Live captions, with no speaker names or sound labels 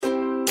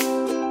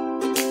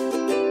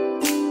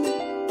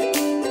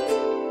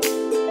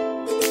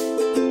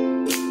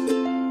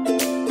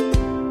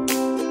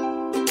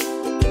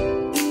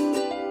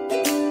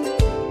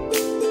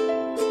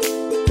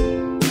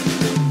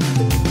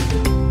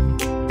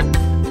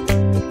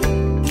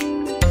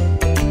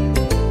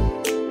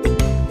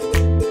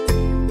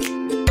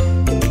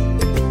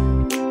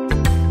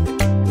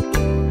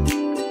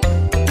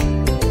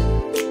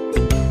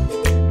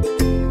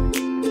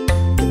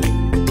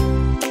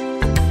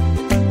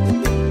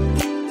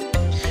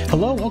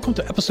Hello, welcome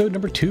to episode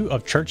number 2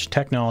 of Church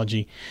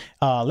Technology.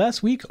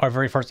 Last week, our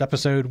very first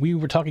episode, we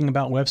were talking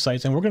about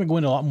websites, and we're going to go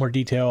into a lot more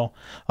detail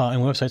in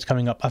websites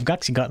coming up. I've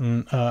actually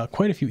gotten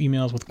quite a few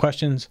emails with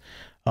questions,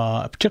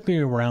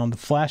 particularly around the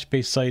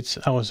Flash-based sites.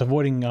 I was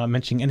avoiding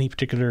mentioning any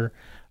particular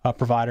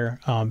provider,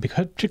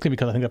 particularly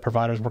because I think that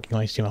provider is working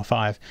on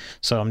HTML5.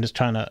 So I'm just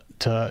trying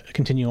to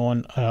continue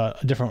on a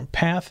different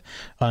path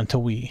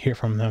until we hear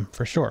from them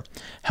for sure.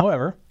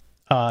 However,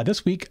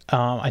 this week,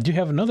 I do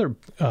have another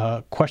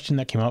question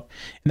that came up,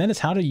 and that is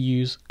how to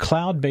use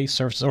cloud-based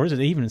services, or is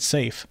it even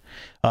safe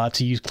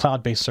to use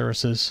cloud-based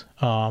services?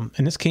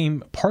 And this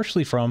came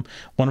partially from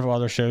one of our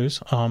other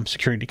shows,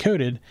 Security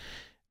Decoded,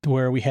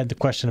 where we had the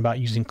question about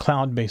using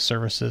cloud-based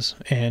services,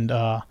 and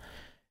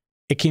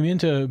it came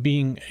into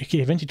being, it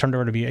eventually turned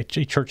over to be a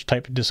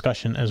church-type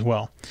discussion as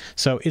well.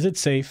 So is it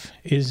safe?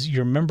 Is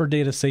your member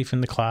data safe in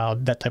the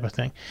cloud? That type of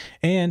thing.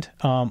 And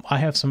I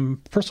have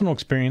some personal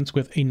experience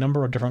with a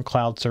number of different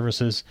cloud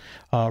services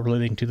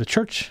relating to the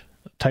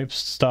church-type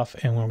stuff,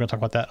 and we're going to talk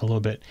about that a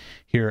little bit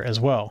here as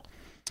well.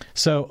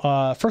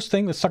 So first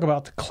thing, let's talk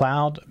about the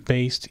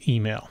cloud-based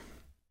email.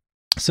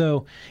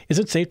 So is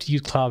it safe to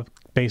use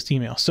cloud-based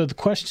email? So the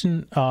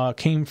question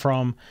came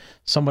from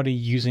somebody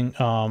using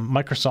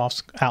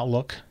Microsoft's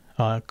Outlook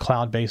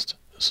cloud-based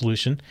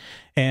solution.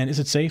 And is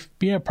it safe?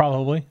 Yeah,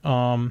 probably.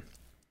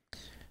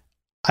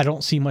 I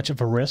don't see much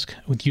of a risk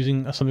with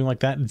using something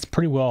like that. It's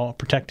pretty well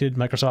protected.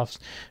 Microsoft's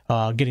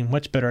getting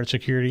much better at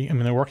security. I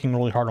mean, they're working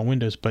really hard on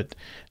Windows, but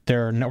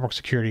their network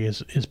security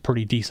is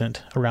pretty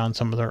decent around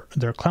some of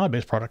their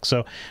cloud-based products.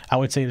 So I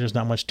would say there's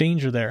not much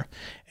danger there.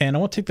 And I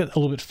want to take that a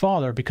little bit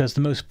farther because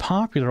the most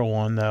popular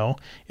one, though,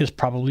 is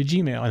probably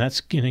Gmail, and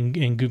that's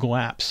in Google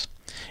Apps.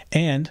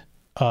 And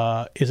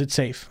is it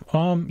safe?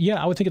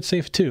 Yeah, I would think it's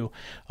safe too.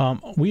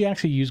 We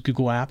actually use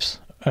Google Apps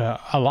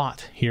a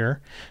lot here.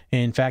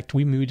 In fact,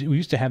 we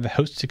used to have the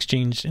hosts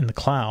exchange in the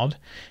cloud,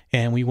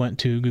 and we went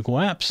to Google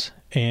Apps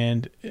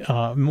and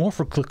more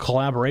for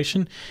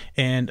collaboration.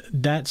 And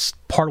that's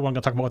part of what I'm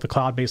going to talk about with the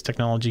cloud-based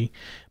technology.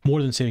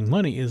 More than saving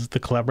money is the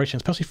collaboration,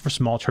 especially for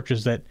small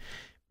churches that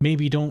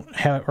maybe don't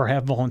have or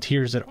have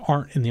volunteers that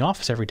aren't in the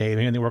office every day.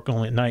 Maybe they work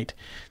only at night.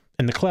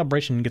 And the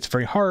collaboration gets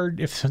very hard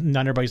if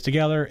not everybody's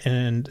together,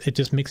 and it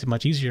just makes it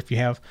much easier if you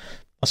have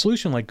a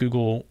solution like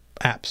Google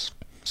Apps.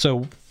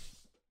 So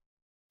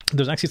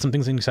there's actually some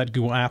things inside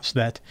Google Apps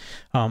that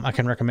I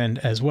can recommend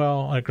as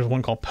well. Like there's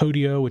one called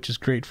Podio, which is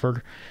great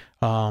for,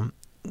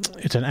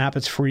 it's an app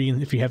that's free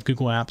if you have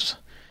Google Apps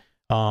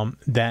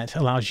that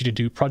allows you to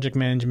do project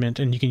management,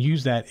 and you can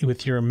use that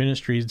with your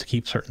ministries to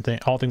keep certain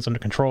things, all things under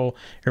control,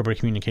 everybody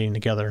communicating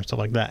together and stuff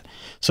like that.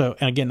 So,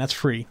 and again, that's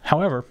free.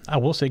 However, I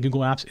will say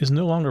Google Apps is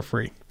no longer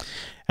free.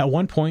 At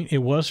one point, it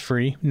was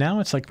free. Now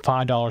it's like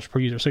 $5 per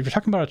user. So if you're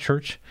talking about a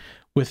church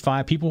with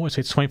 5 people, let's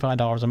say it's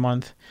 $25 a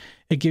month.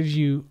 It gives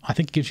you, I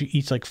think it gives you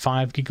each like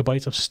 5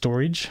 gigabytes of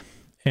storage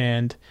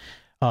and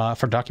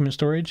for document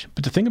storage.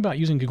 But the thing about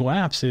using Google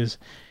Apps is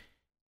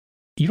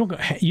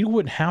you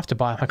wouldn't have to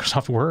buy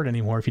Microsoft Word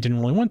anymore if you didn't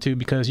really want to,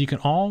 because you can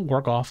all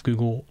work off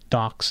Google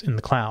Docs in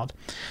the cloud.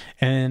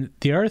 And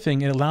the other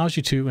thing, it allows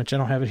you to, which I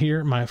don't have it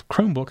here, my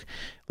Chromebook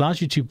allows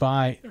you to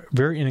buy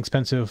very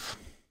inexpensive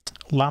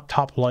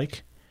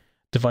laptop-like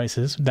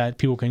devices that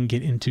people can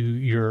get into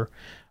your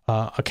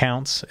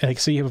accounts. Like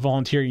say you have a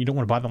volunteer, you don't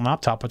want to buy them a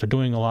laptop, but they're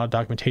doing a lot of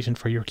documentation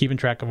for you, or keeping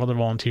track of other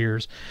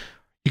volunteers.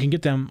 You can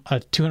get them a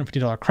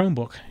 $250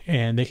 Chromebook,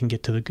 and they can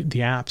get to the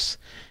apps,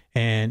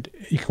 and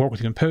you can work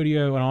with them in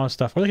Podio and all that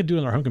stuff, or they can do it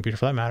on their home computer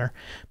for that matter.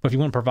 But if you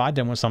want to provide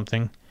them with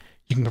something,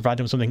 you can provide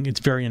them with something.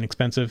 It's very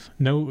inexpensive.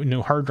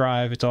 No hard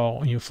drive. It's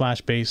all Flash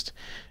based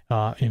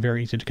and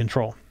very easy to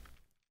control.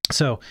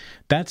 So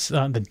that's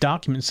the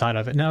document side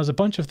of it. Now, there's a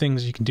bunch of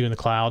things you can do in the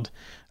cloud,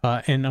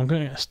 and I'm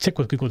going to stick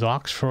with Google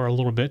Docs for a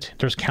little bit.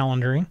 There's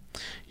calendaring.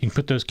 You can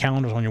put those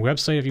calendars on your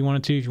website if you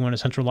wanted to. If you want to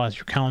centralize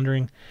your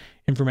calendaring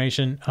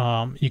information,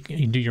 you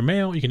can do your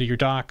mail, you can do your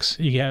docs.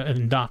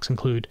 And docs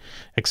include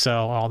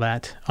Excel, all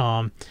that.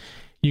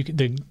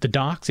 The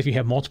docs, if you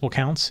have multiple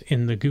accounts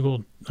in the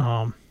Google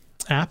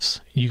apps,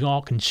 you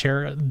all can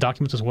share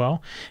documents as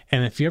well.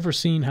 And if you've ever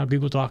seen how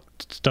Google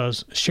Docs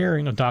does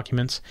sharing of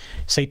documents,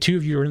 say 2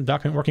 of you are in the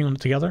document working on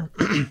it together,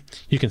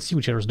 you can see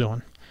what each other's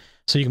doing.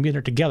 So you can be in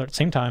there together at the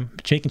same time,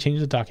 Jake can change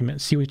the document,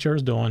 see what each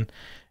other's doing,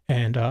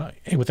 and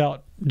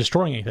without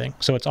destroying anything.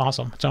 So it's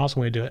awesome. It's an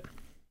awesome way to do it.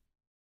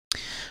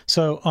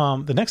 So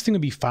the next thing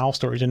would be file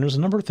storage. And there's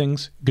a number of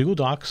things. Google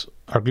Docs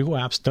or Google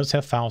Apps does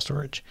have file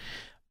storage.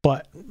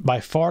 But by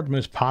far the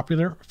most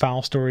popular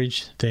file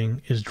storage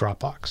thing is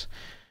Dropbox.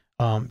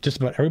 Just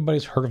about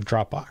everybody's heard of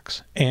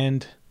Dropbox.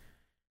 And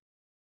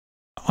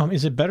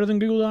is it better than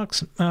Google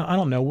Docs? I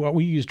don't know.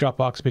 We use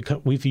Dropbox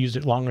because we've used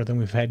it longer than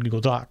we've had Google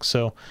Docs.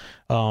 So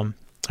on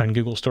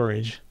Google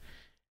Storage,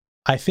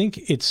 I think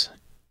its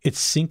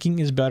syncing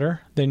is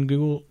better than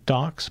Google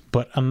Docs,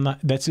 but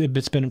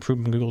it's been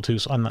improved in Google too,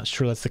 so I'm not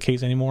sure that's the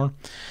case anymore.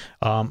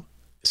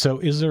 So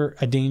is there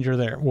a danger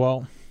there?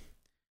 Well,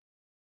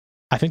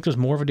 I think there's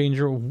more of a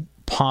danger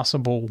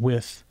possible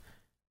with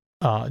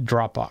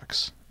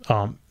Dropbox.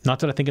 Not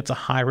that I think it's a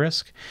high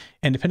risk,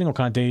 and depending on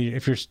kind of data,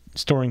 if you're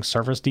storing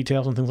service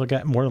details and things like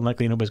that, more than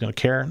likely nobody's going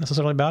to care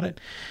necessarily about it.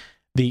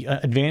 The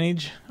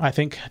advantage, I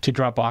think, to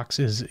Dropbox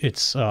is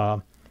it's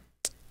a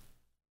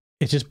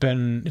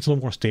little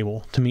more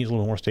stable. To me, it's a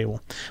little more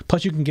stable.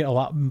 Plus, you can get a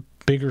lot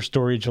bigger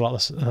storage, a lot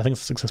less. I think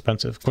it's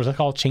expensive. Of course, that's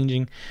all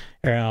changing.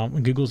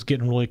 Google's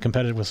getting really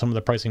competitive with some of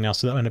the pricing now,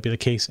 so that might not be the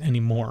case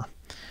anymore.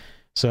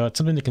 So it's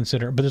something to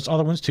consider. But there's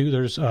other ones too.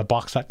 There's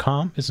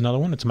Box.com is another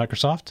one. It's a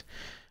Microsoft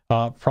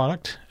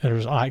product.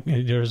 There's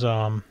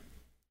iDrive,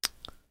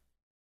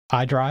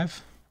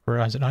 or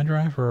is it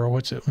iDrive, or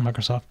what's it?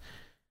 Microsoft.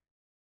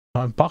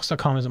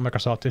 Box.com isn't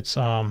Microsoft. It's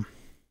I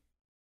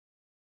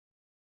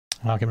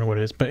can't remember what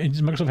it is, but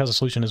Microsoft has a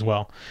solution as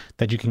well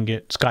that you can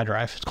get.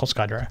 SkyDrive. It's called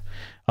SkyDrive.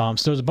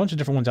 So there's a bunch of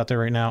different ones out there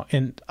right now,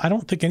 and I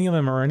don't think any of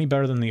them are any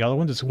better than the other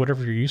ones. It's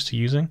whatever you're used to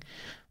using.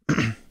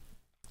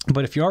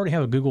 But if you already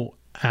have a Google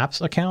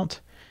Apps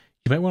account,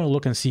 you might want to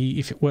look and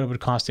see what it would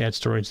cost to add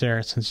storage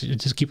there, since you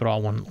just keep it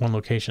all one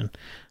location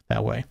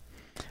that way.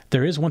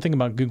 There is one thing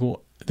about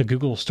the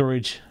Google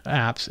storage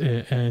apps,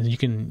 and you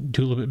can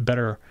do a little bit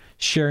better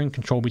sharing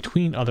control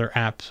between other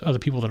apps, other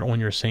people that are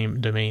on your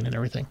same domain and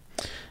everything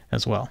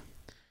as well.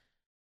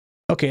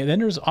 Okay, then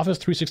there's Office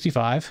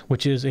 365,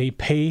 which is a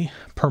pay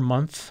per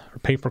month or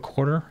pay per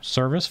quarter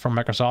service from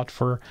Microsoft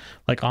for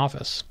like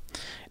Office.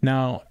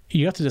 Now,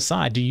 you have to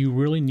decide, do you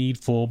really need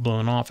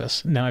full-blown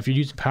Office? Now, if you're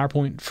using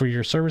PowerPoint for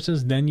your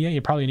services, then yeah,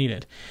 you probably need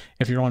it.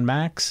 If you're on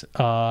Macs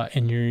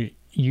and you're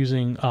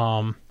using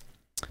the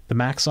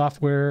Mac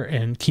software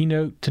and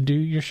Keynote to do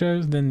your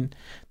shows, then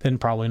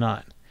probably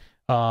not.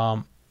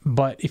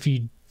 But if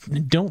you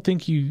don't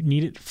think you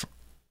need it for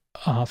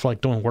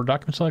like doing Word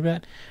documents like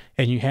that,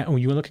 and when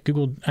you look at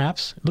Google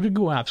Apps,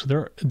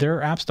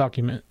 their apps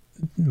document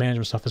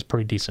management stuff is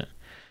pretty decent.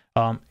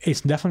 It's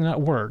definitely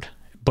not Word,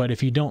 but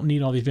if you don't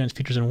need all the advanced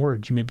features in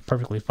Word, you may be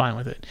perfectly fine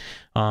with it.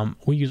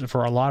 We use it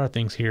for a lot of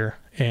things here,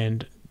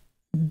 and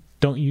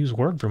don't use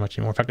Word very much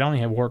anymore. In fact, I only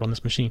have Word on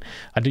this machine.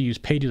 I do use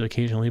Pages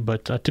occasionally,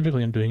 but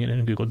typically I'm doing it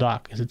in a Google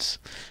Doc because it's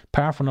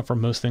powerful enough for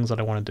most things that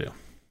I want to do.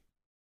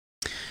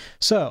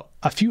 So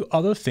a few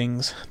other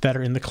things that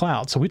are in the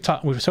cloud. So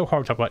we've so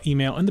hard to talk about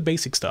email and the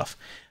basic stuff,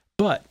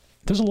 but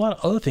there's a lot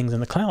of other things in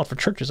the cloud for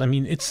churches. I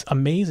mean, it's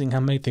amazing how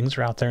many things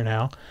are out there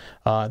now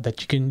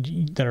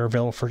that are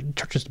available for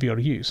churches to be able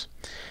to use.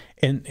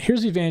 And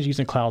here's the advantage of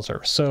using cloud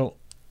service.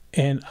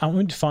 And I'm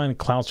going to define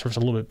cloud service a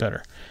little bit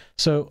better.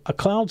 So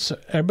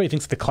everybody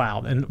thinks the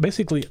cloud, and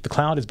basically the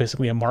cloud is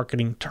basically a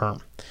marketing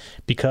term,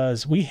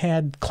 because we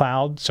had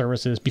cloud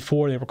services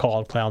before they were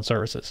called cloud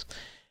services.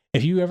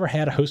 If you ever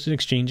had a hosted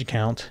Exchange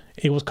account,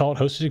 it was called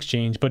hosted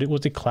Exchange, but it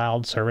was a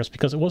cloud service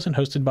because it wasn't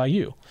hosted by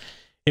you.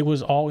 It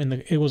was all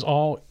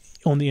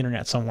on the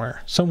internet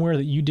somewhere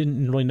that you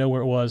didn't really know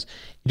where it was.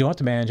 You don't have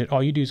to manage it.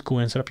 All you do is go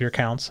in and set up your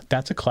accounts.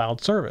 That's a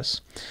cloud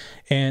service.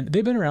 And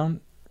they've been around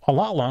a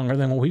lot longer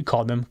than what we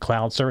called them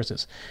cloud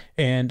services.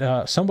 And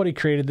somebody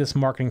created this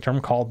marketing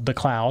term called the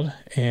cloud,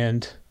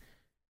 and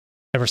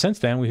ever since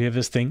then, we have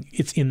this thing,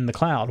 it's in the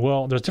cloud.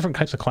 Well, there's different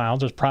types of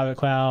clouds. There's private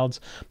clouds,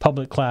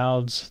 public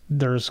clouds.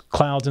 There's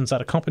clouds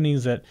inside of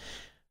companies that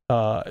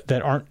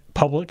aren't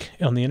public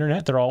on the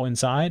internet. They're all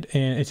inside.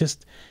 And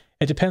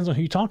it depends on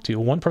who you talk to.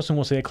 One person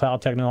will say a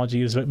cloud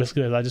technology is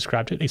basically, as I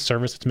described it, a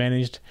service that's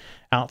managed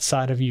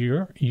outside of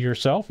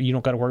yourself. You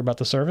don't got to worry about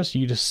the service.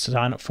 You just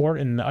sign up for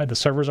it, and the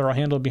servers are all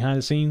handled behind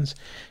the scenes,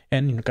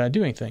 and you don't got to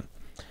do anything.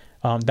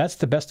 That's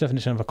the best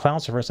definition of a cloud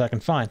service I can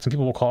find. Some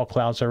people will call a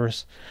cloud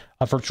service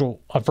a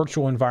virtual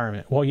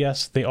environment. Well,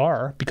 yes, they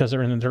are, because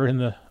they're on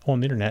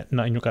the internet, and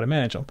you don't got to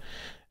manage them.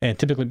 And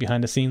typically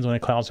behind the scenes on a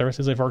cloud service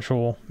is a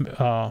virtual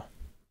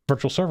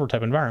server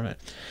type environment.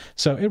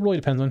 So it really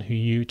depends on who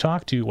you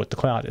talk to, what the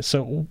cloud is.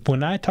 So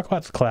when I talk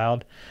about the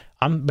cloud,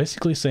 I'm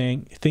basically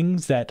saying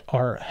things that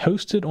are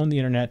hosted on the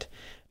internet,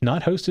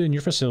 not hosted in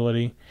your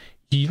facility.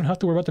 You don't have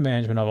to worry about the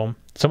management of them.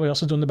 Somebody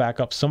else is doing the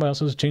backups. Somebody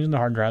else is changing the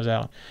hard drives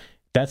out.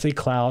 That's a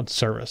cloud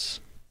service.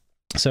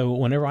 So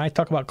whenever I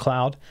talk about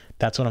cloud,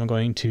 that's what I'm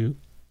going to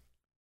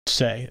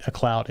say a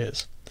cloud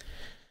is.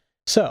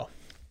 So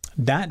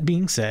that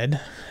being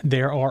said,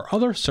 there are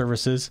other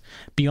services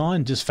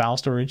beyond just file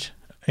storage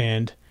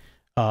and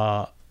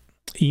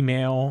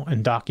email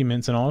and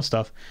documents and all this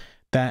stuff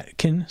that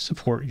can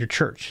support your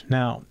church.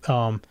 Now,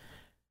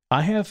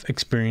 I have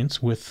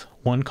experience with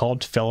one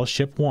called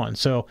Fellowship One.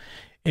 So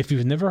if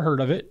you've never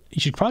heard of it,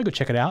 you should probably go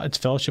check it out. It's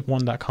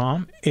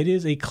fellowship1.com. It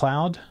is a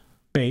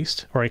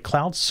cloud-based or a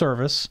cloud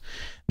service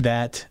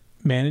that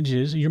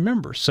manages your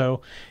members.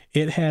 So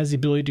it has the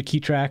ability to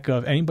keep track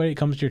of anybody that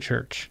comes to your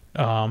church,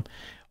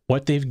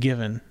 what they've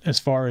given as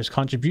far as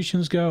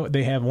contributions go.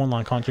 They have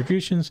one-line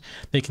contributions.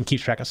 They can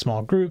keep track of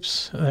small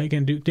groups. They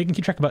can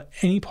keep track about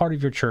any part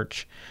of your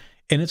church,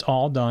 and it's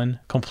all done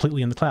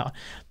completely in the cloud.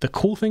 The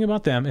cool thing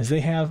about them is they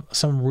have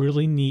some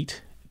really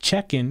neat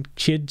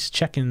kids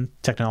check-in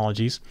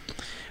technologies.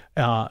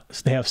 So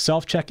they have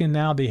self-check-in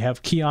now. They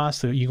have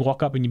kiosks that you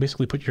walk up and you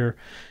basically you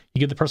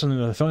give the person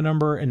the phone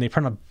number, and they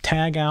print a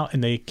tag out,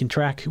 and they can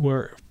track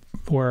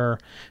where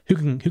who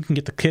can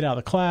get the kid out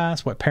of the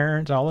class, what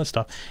parents, all that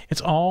stuff.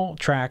 It's all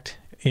tracked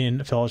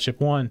in Fellowship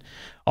One.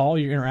 All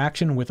your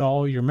interaction with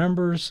all your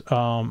members,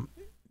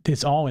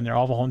 it's all in there.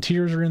 All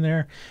volunteers are in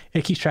there.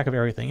 It keeps track of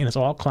everything, and it's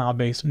all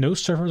cloud-based. No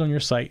servers on your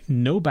site,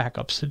 no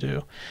backups to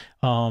do,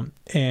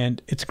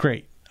 and it's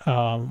great.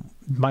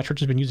 My church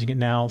has been using it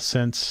now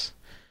since,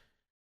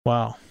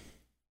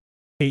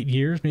 8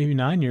 years, maybe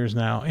 9 years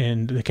now,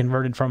 and they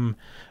converted from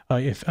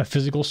a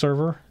physical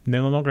server. They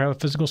no longer have a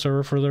physical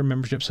server for their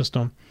membership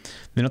system.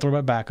 They don't worry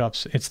about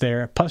backups. It's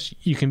there. Plus,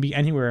 you can be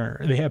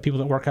anywhere. They have people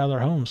that work out of their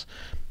homes.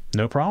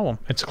 No problem.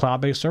 It's a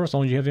cloud-based service. As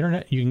long as you have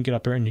internet, you can get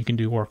up there and you can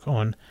do work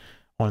on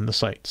the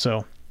site.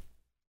 So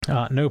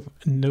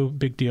no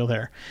big deal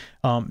there.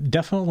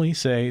 Definitely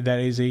say that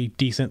is a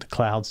decent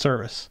cloud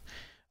service.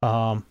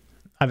 I've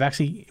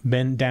actually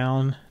been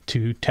down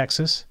to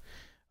Texas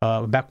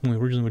back when we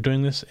originally were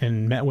doing this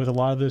and met with a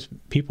lot of those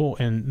people,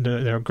 and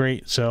they're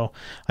great. So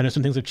I know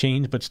some things have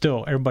changed, but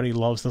still everybody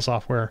loves the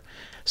software.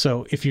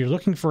 So if you're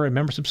looking for a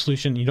membership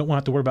solution, you don't want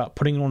to have to worry about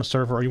putting it on a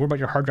server, or you worry about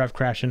your hard drive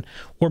crashing,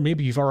 or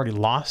maybe you've already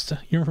lost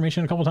your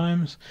information a couple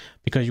times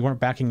because you weren't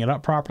backing it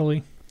up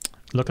properly,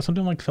 look at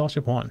something like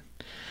Fellowship One.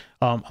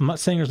 I'm not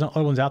saying there's no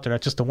other ones out there.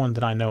 That's just the one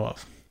that I know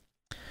of.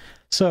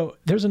 So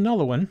there's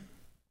another one,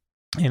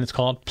 and it's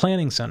called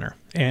Planning Center.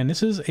 And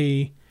this is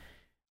a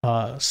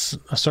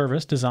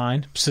service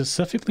designed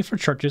specifically for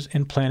churches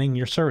and planning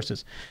your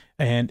services.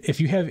 And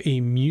if you have a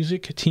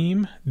music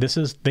team,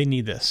 they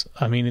need this.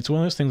 I mean, it's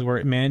one of those things where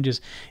it manages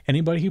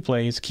anybody who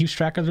plays, keeps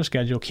track of their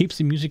schedule, keeps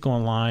the music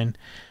online.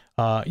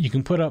 You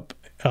can put up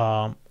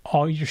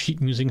all your sheet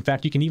music. In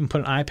fact, you can even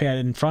put an iPad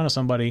in front of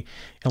somebody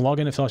and log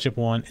into Fellowship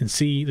One and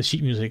see the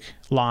sheet music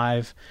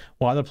live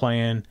while they're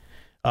playing.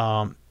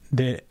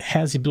 That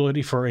has the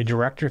ability for a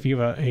director, if you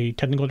have a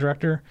technical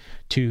director,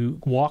 to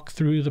walk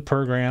through the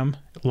program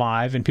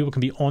live, and people can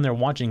be on there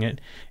watching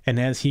it. And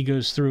as he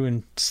goes through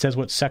and says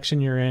what section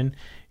you're in,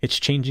 it's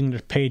changing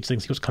the page,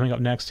 things what's coming up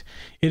next.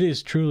 It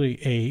is truly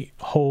a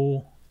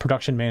whole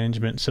production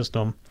management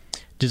system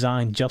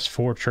designed just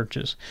for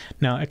churches.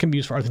 Now, it can be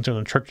used for other things other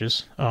than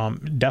churches,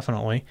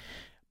 definitely,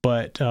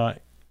 but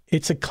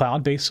it's a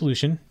cloud-based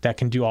solution that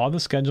can do all the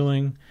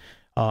scheduling,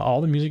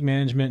 all the music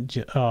management,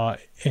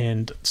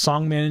 and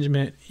song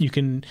management. You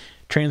can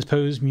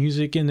transpose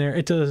music in there.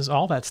 It does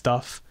all that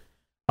stuff,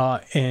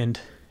 and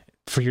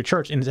for your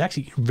church, and it's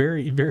actually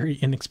very, very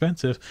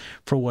inexpensive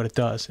for what it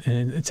does,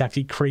 and it's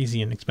actually crazy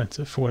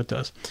inexpensive for what it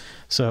does.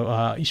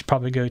 So you should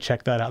probably go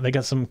check that out. They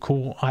got some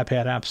cool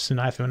iPad apps and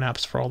iPhone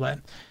apps for all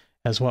that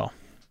as well,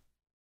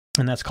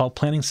 and that's called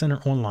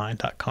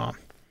PlanningCenterOnline.com.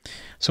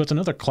 So it's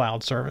another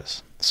cloud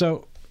service.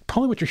 So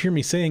probably what you hear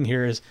me saying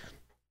here is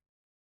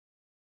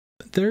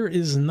there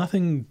is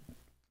nothing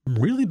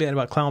really bad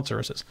about cloud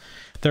services.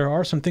 There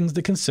are some things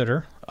to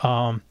consider.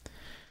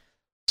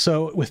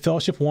 So with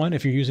Fellowship One,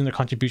 if you're using their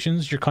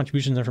contributions, your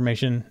contributions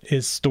information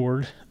is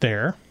stored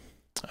there.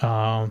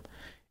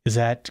 Is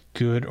that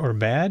good or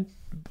bad?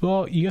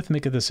 Well, you have to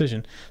make a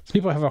decision. Some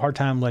people have a hard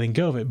time letting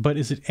go of it, but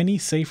is it any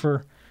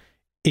safer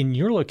in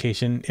your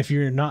location if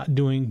you're not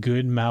doing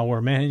good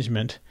malware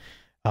management?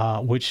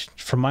 Which,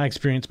 from my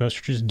experience, most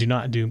churches do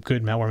not do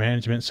good malware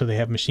management, so they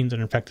have machines that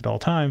are infected all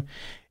the time.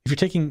 If you're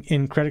taking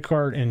in credit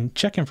card and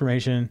check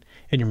information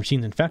and your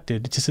machine's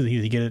infected, it's just as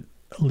easy to get it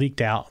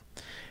leaked out.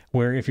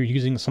 Where if you're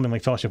using something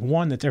like Fellowship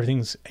One, that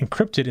everything's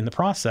encrypted in the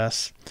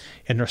process,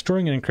 and they're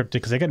storing it encrypted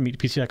because they got to meet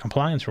PCI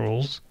compliance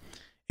rules,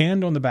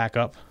 and on the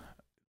backup,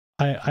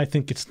 I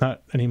think it's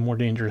not any more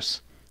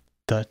dangerous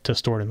to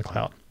store it in the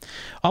cloud.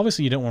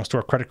 Obviously, you don't want to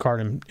store credit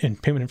card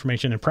and payment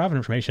information and private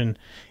information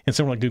in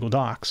somewhere like Google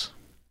Docs,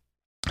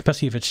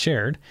 especially if it's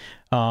shared.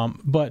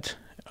 But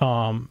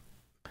y'all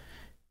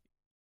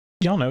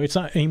know it's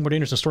not any more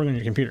dangerous than storing it on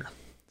your computer.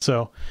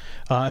 So,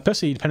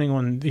 especially depending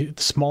on the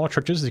smaller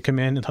churches, they come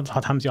in, and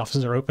sometimes the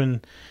offices are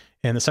open,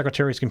 and the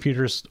secretary's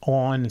computer's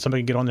on, and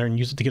somebody can get on there and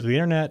use it to get to the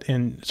internet,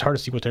 and it's hard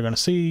to see what they're going to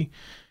see.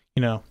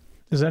 You know,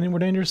 is that any more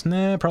dangerous?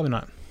 Nah, probably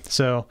not.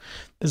 So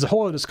there's a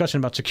whole other discussion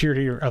about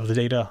security of the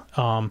data.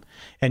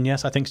 And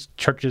yes, I think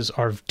churches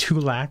are too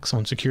lax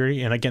on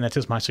security. And again, that's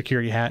just my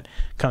security hat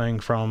coming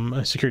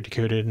from Security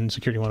Decoded and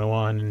Security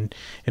 101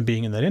 and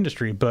being in that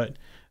industry. But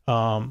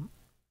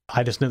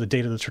I just know the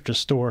data the churches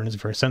store and is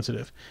very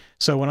sensitive.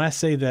 So when I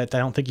say that I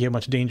don't think you have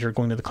much danger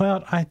going to the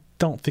cloud, I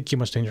don't think you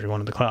have much danger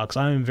going to the cloud, because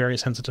I'm very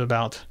sensitive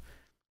about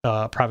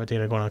private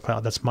data going to the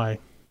cloud. That's my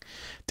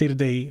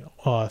day-to-day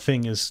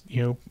thing is,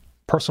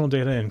 personal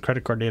data and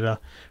credit card data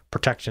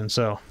protection.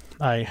 So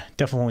I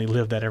definitely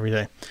live that every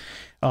day.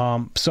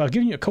 So I've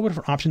given you a couple of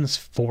different options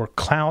for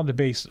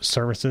cloud-based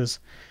services.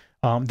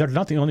 They're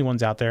not the only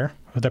ones out there.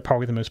 They're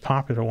probably the most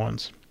popular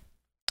ones.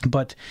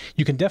 But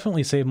you can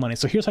definitely save money.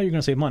 So here's how you're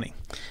going to save money.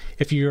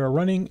 If you're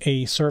running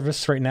a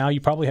service right now,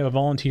 you probably have a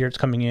volunteer that's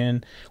coming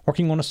in,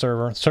 working on a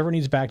server. The server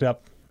needs backed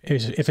up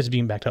if it's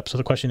being backed up. So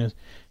the question is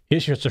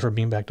your server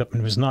being backed up?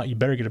 And if it's not, you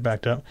better get it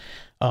backed up.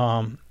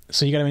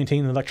 So you got to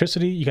maintain the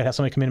electricity. You got to have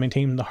somebody come in and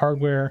maintain the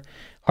hardware.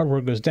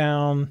 Hardware goes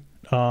down.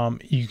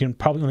 You can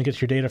probably only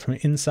get your data from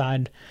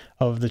inside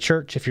of the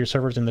church if your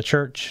server's in the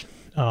church.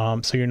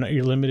 So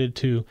you're limited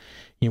to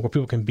where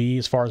people can be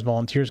as far as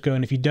volunteers go.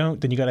 And if you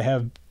don't, then you got to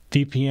have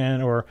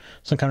VPN or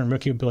some kind of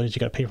remote capabilities. You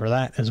got to pay for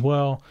that as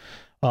well.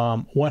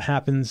 What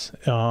happens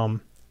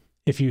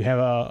if you have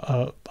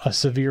a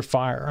severe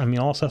fire? I mean,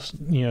 all stuff,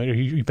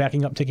 you're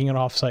backing up, taking it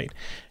off site.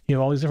 You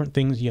have all these different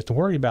things you have to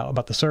worry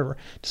about the server.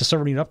 Does the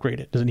server need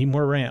upgraded? Does it need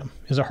more RAM?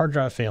 Is a hard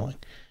drive failing?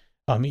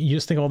 You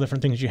just think of all the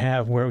different things you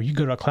have where you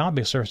go to a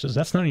cloud-based services.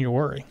 That's none of your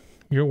worry.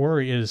 Your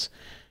worry is,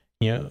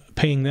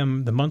 paying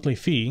them the monthly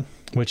fee,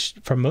 which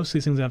for most of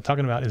these things that I'm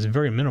talking about is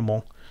very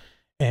minimal,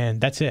 and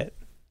that's it.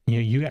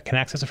 You can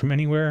access it from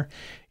anywhere.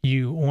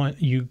 You want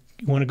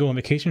to go on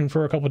vacation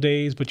for a couple of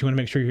days, but you want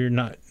to make sure you're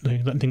not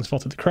letting things fall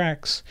through the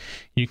cracks.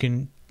 You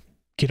can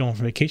get on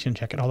for vacation,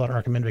 check it. Although I don't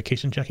recommend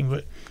vacation checking,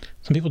 but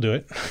some people do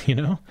it.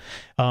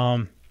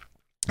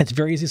 It's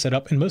very easy to set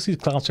up, and most of these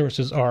cloud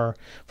services are,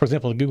 for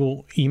example,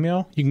 Google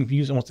email. You can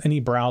use almost any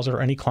browser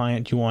or any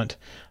client you want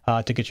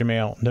to get your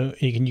mail.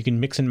 You can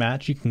mix and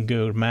match. You can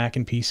go to Mac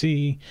and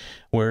PC,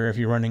 where if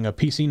you're running a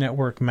PC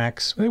network,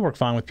 Macs, they work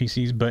fine with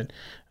PCs, but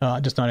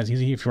just not as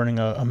easy if you're running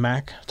a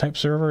Mac type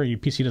server. Your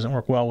PC doesn't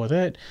work well with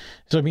it.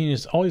 So I mean,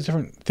 it's all these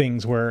different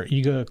things where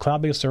you go to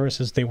cloud-based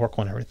services, they work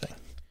on everything.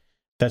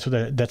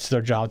 That's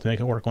their job, to make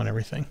it work on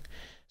everything.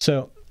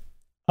 So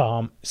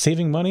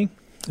saving money,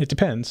 it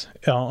depends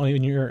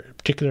in your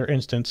particular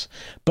instance,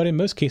 but in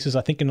most cases,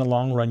 I think in the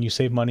long run, you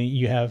save money.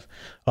 You have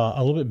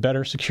a little bit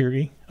better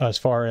security as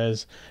far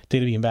as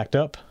data being backed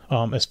up.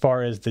 As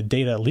far as the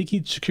data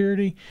leakage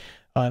security,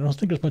 I don't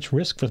think there's much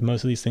risk with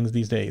most of these things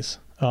these days.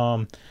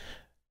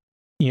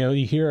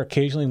 You hear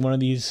occasionally one of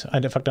these.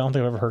 In fact, I don't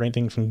think I've ever heard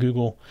anything from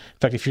Google. In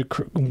fact, if you're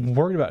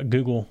worried about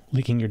Google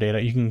leaking your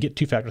data, you can get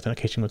two-factor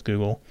authentication with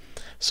Google,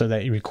 so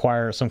that you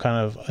require some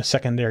kind of a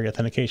secondary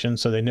authentication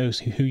so they know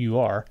who you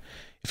are,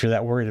 if you're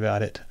that worried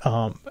about it.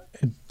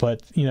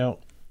 But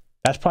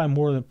that's probably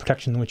more the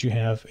protection than what you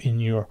have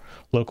in your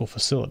local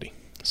facility.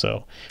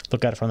 So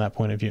look at it from that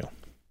point of view.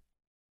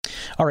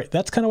 All right,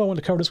 that's kind of what I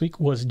wanted to cover this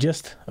week, was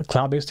just a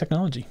cloud-based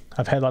technology.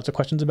 I've had lots of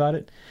questions about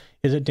it.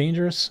 Is it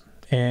dangerous?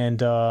 And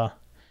the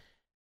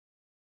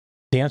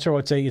answer, I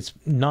would say, it's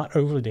not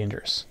overly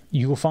dangerous.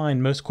 You will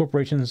find most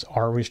corporations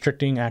are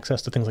restricting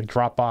access to things like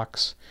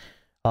Dropbox.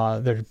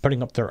 They're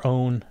putting up their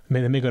own.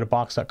 They may go to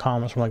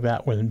box.com or something like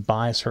that, where they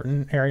buy a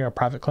certain area or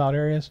private cloud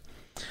areas.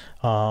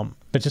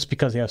 But just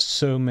because they have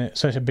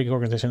such a big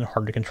organization, they're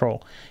hard to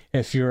control.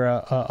 If you're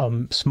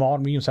a small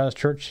to medium-sized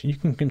church, you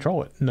can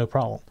control it, no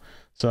problem.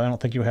 So I don't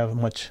think you have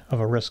much of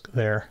a risk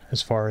there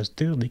as far as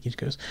data leakage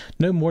goes.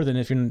 No more than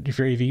if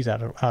your AV is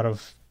out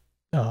of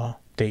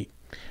date,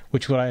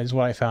 which is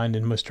what I find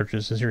in most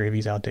churches, is your AV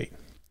is out of date.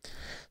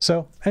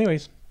 So,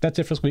 anyways, that's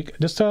it for this week.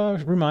 Just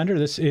a reminder,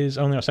 this is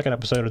only our second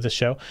episode of this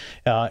show,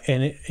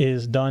 and it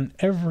is done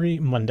every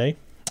Monday,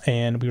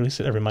 and we release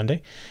it every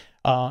Monday.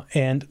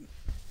 And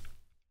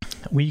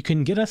we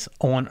can get us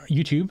on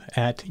YouTube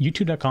at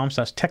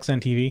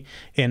youtube.com/TechZenTV,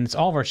 and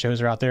all of our shows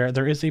are out there.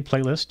 There is a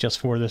playlist just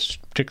for this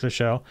particular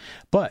show,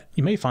 but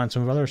you may find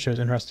some of other shows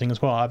interesting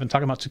as well. I've been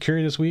talking about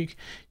security this week.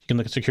 You can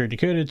look at Security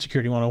Decoded,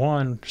 Security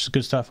 101, there's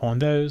good stuff on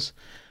those.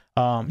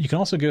 You can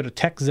also go to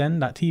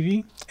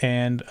techzen.tv,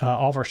 and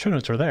all of our show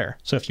notes are there.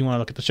 So if you want to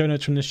look at the show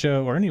notes from this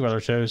show or any of our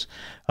other shows,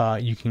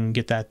 you can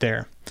get that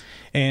there.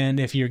 And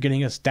if you're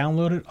getting us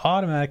downloaded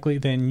automatically,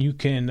 then you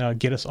can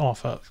get us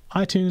off of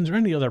iTunes or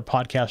any other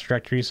podcast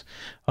directories.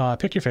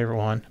 Pick your favorite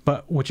one.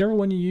 But whichever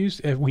one you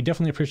use, we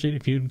definitely appreciate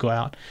it if you'd go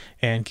out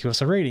and give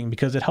us a rating,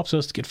 because it helps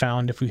us to get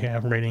found if we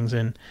have ratings.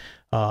 And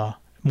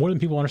more than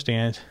people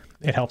understand,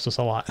 it helps us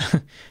a lot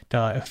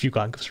if you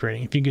go out and give us a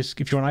rating.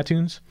 If you're on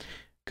iTunes,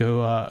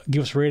 go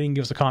give us a rating,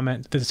 give us a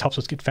comment. This helps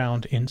us get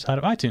found inside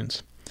of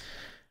iTunes.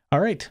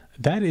 All right,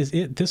 that is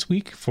it this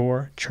week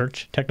for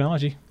Church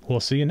Technology. We'll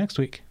see you next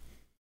week.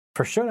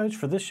 For show notes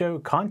for this show,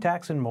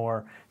 contacts, and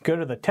more, go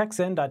to the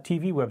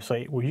techzen.tv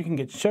website, where you can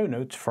get show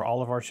notes for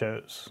all of our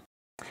shows.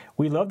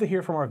 We love to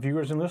hear from our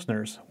viewers and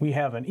listeners. We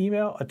have an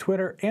email, a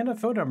Twitter, and a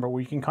phone number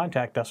where you can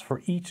contact us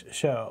for each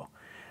show.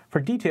 For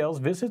details,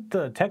 visit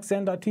the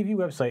techzen.tv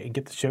website and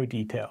get the show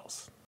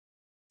details.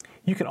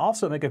 You can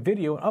also make a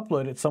video and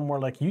upload it somewhere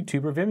like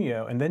YouTube or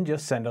Vimeo, and then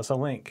just send us a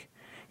link.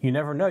 You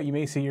never know, you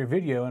may see your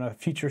video in a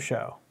future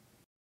show.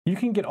 You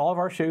can get all of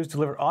our shows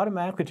delivered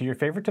automatically to your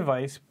favorite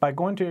device by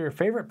going to your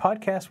favorite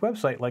podcast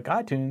website like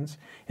iTunes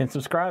and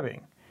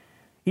subscribing.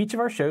 Each of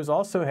our shows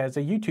also has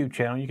a YouTube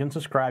channel you can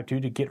subscribe to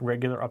get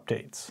regular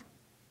updates.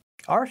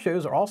 Our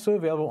shows are also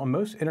available on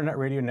most internet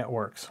radio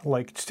networks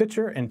like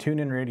Stitcher and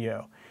TuneIn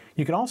Radio.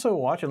 You can also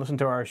watch and listen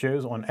to our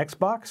shows on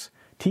Xbox,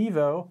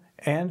 TiVo,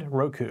 and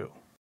Roku.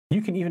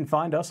 You can even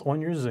find us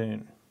on your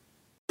Zune.